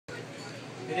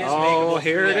It is Oh, makeable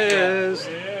here it is.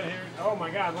 Yeah, here. Oh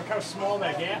my God! Look how small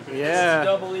that gap is. Yeah. It's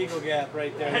the double eagle gap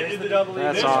right there. There's the double eagle.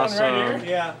 That's This one awesome. right here?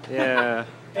 Yeah. Yeah.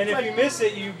 And if you miss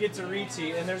it, you get to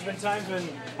reseat. And there's been times when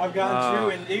I've gone through,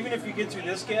 and even if you get through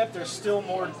this gap, there's still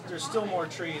more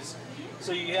trees.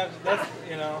 So you have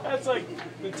That's like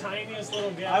the tiniest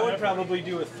little gap. I would ever. probably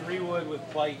do a 3-wood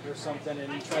with bite or something,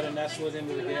 and you try to nestle it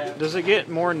into the gap. Does it get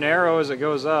more narrow as it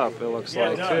goes up? It looks Yeah,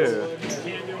 like it does. too.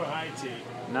 You can't do a high tee.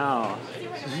 No.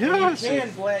 You can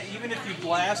even if you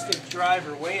blast the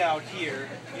driver way out here,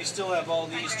 you still have all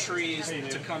these trees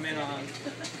to come in on.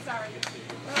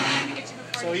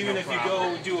 So even if you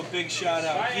go do a big shot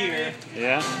out here,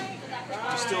 Yeah.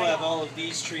 you still have all of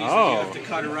these trees that Oh. you have to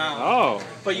cut around. Oh.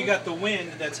 But you got the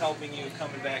wind that's helping you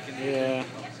coming back in. Yeah.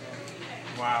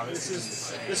 Wow, This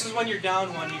is when you're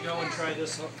down one, you go and try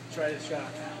this shot.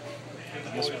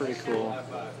 That's pretty cool.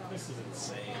 This is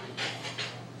insane.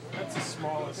 That's the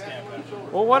smallest gap ever.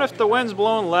 Well, what if the wind's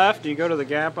blowing left? Do you go to the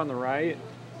gap on the right?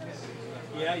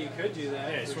 Yeah, you could do that.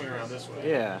 Yeah, swing around this way.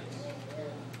 Yeah.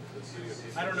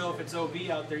 I don't know if it's OB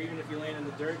out there, even if you land in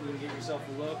the dirt, you can get yourself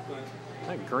a look, but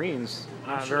That green's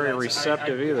not I'm sure very that's-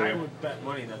 receptive I either. would bet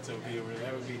money that's OB over there.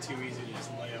 That would be too easy to just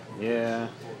lay up. Yeah.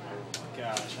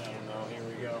 Gosh, I don't know. Here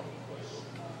we go.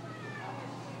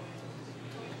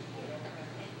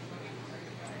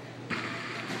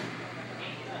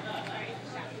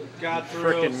 got through.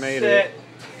 Frickin' made Sit. it.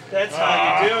 That's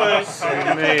how you do it.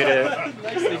 You made it.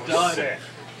 Nicely done. Sick.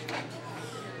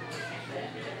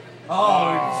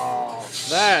 Oh,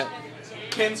 That.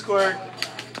 pin squirt.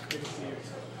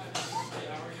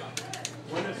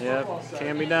 Yep.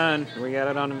 Can be done. We got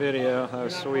it on the video. That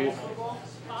was sweet.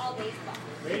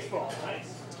 Baseball,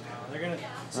 nice. They're gonna.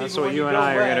 That's but what when you and go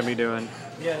I are going to west- be doing.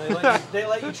 Yeah, they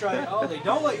let you try it. Oh, they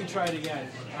don't let you try it again.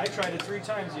 I tried it 3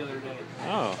 times the other day.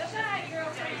 Oh.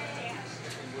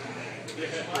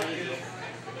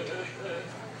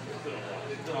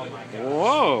 Oh my god.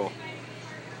 Whoa.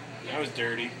 That was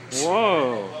dirty.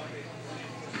 Whoa.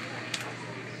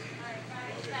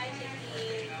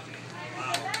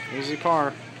 Easy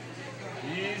par.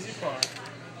 Easy par.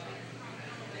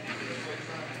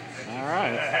 All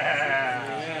right.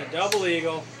 Yeah, double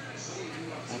eagle.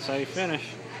 That's how you finish.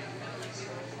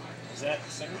 Is that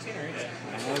 17 or 18?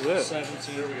 That was it.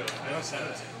 17. Here we go. I know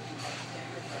 17.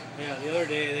 Yeah, the other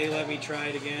day they let me try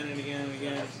it again and again and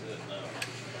again.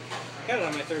 Got it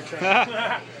on my 3rd try.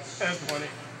 That's funny.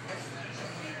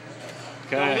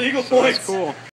 Okay. Illegal So that's points. cool.